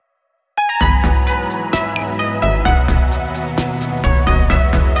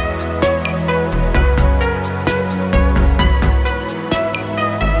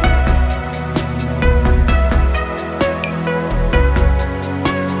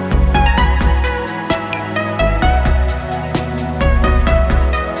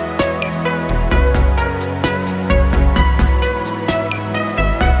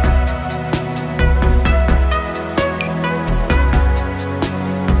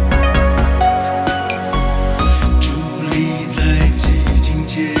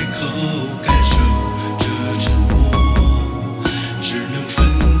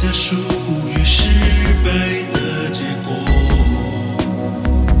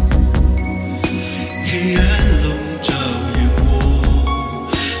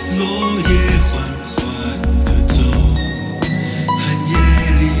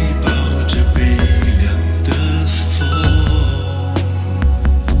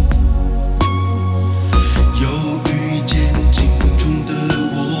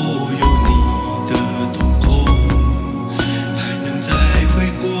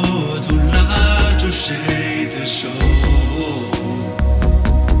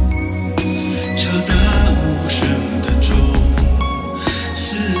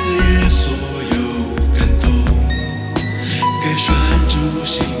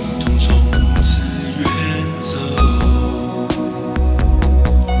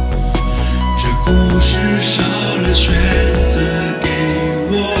故事少了选择给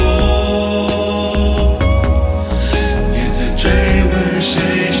我，别再追问谁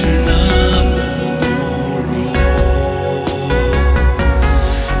是那么懦弱，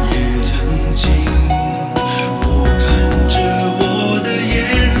也曾经我看着我的眼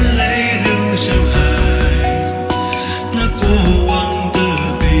泪流向海，那过往的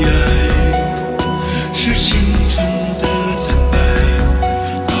悲哀是青春的惨白，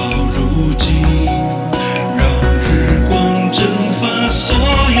到如今让日光蒸发所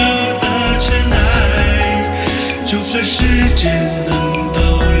有的尘埃，就算时间能倒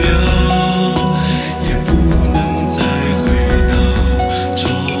流也不能再回到从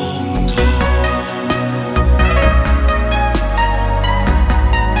头。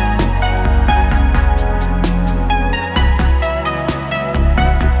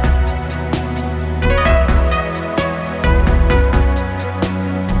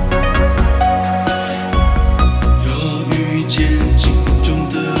又遇见镜中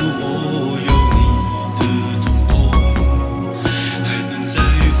的我有你的瞳孔，还能再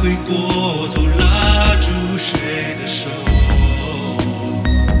回过头拉住谁的手，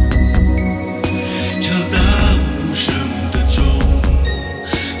敲打无声的钟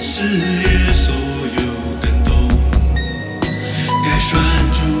撕裂所有感动，该拴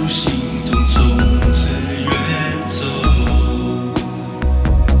住心痛从此远走，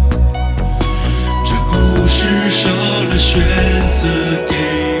这故事少了选择给